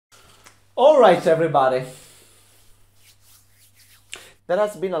Alright, everybody. There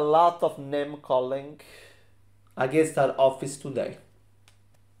has been a lot of name calling against our office today.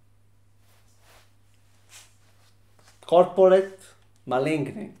 Corporate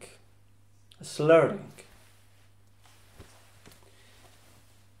maligning, slurring.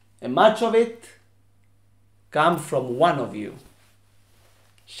 And much of it comes from one of you.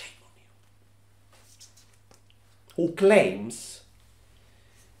 Shame on you. Who claims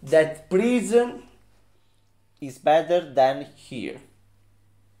that prison is better than here.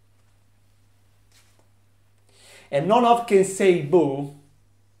 And none of can say boo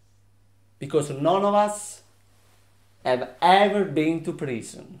because none of us have ever been to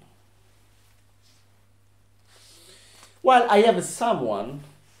prison. Well, I have someone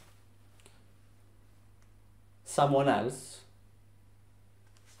else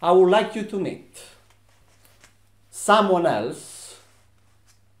I would like you to meet. Someone else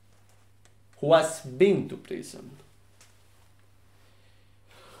who has been to prison.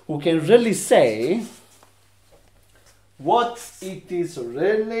 Who can really say what it is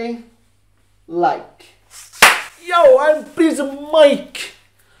really like. Yo, I'm Prison Mike.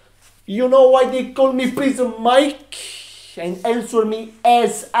 You know why they call me Prison Mike? And answer me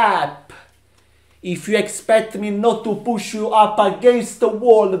as up. If you expect me not to push you up against the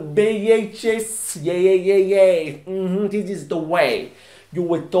wall, bitches, yeah. This is the way you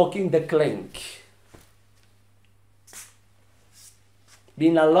were talking the clink.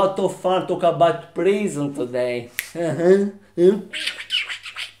 Been a lot of fun talk about prison today.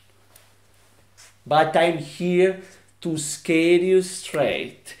 But I'm here to scare you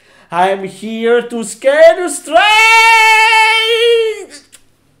straight. I'm here to scare you straight!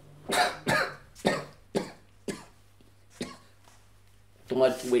 Too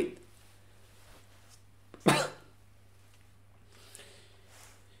much weight.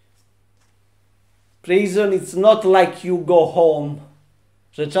 Prison, it's not like you go home,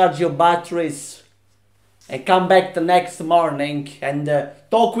 recharge your batteries, and come back the next morning and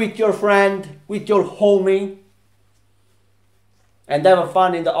talk with your friend, with your homie, and have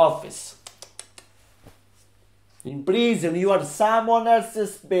fun in the office. In prison, you are someone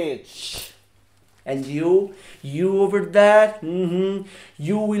else's bitch. And you over there,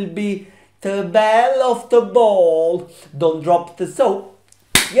 you will be the belle of the ball. Don't drop the soap.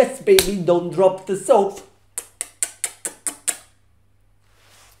 Yes, baby, don't drop the soap.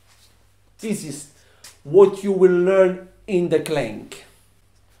 This is what you will learn in the clank.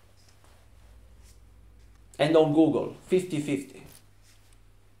 And on Google, 50-50.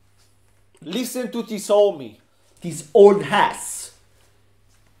 Listen to this homie, this old ass.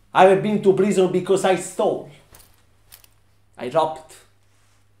 I have been to prison because I stole. I robbed.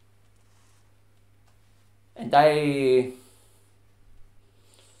 And I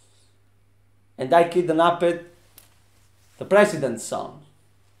kidnapped the president's son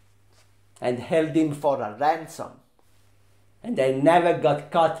and held him for a ransom. And I never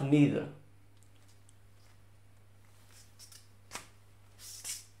got caught neither.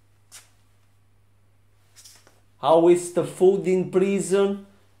 How is the food in prison?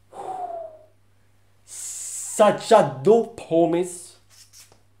 Such a dope, homies.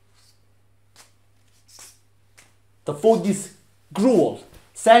 The food is gruel.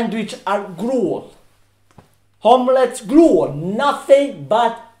 Sandwich are gruel. Omelets gruel. Nothing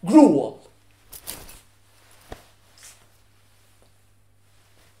but gruel.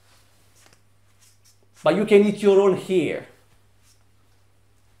 But you can eat your own here.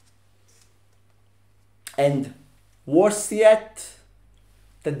 And worse yet,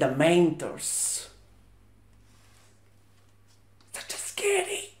 the Dementors. Such a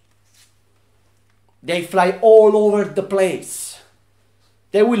scary. They fly all over the place.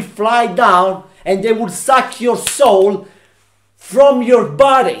 They will fly down and they will suck your soul from your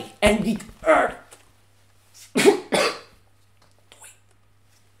body and it hurts.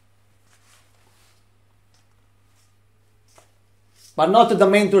 But not the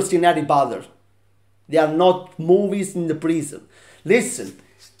mentors in Harry Potter. They are not movies in the prison. Listen,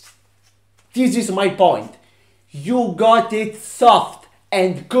 this is my point. You got it soft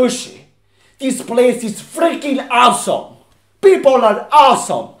and cushy. This place is freaking awesome. People are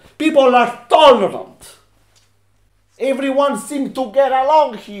awesome. People are tolerant. Everyone seems to get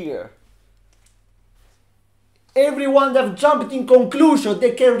along here. Everyone have jumped in conclusion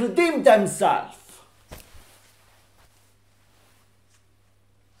they can redeem themselves.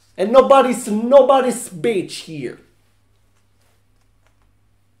 And nobody's bitch here.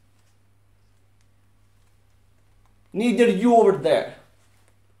 Neither you over there.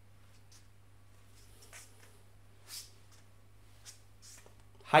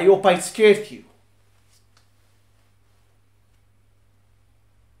 I hope I scared you.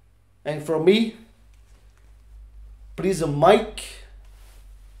 And from me, please, Mike,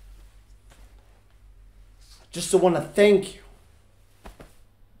 just want to thank you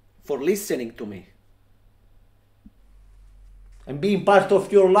for listening to me and being part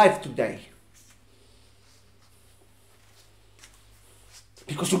of your life today.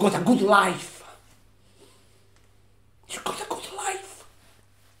 Because you got a good life. You got a good life.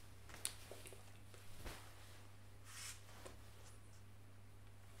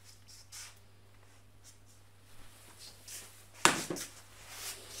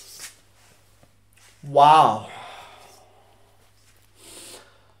 Wow.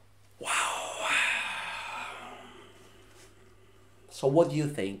 Wow. So what do you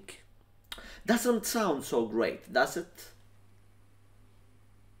think? Doesn't sound so great, does it?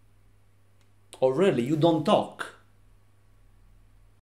 Oh really? You don't talk?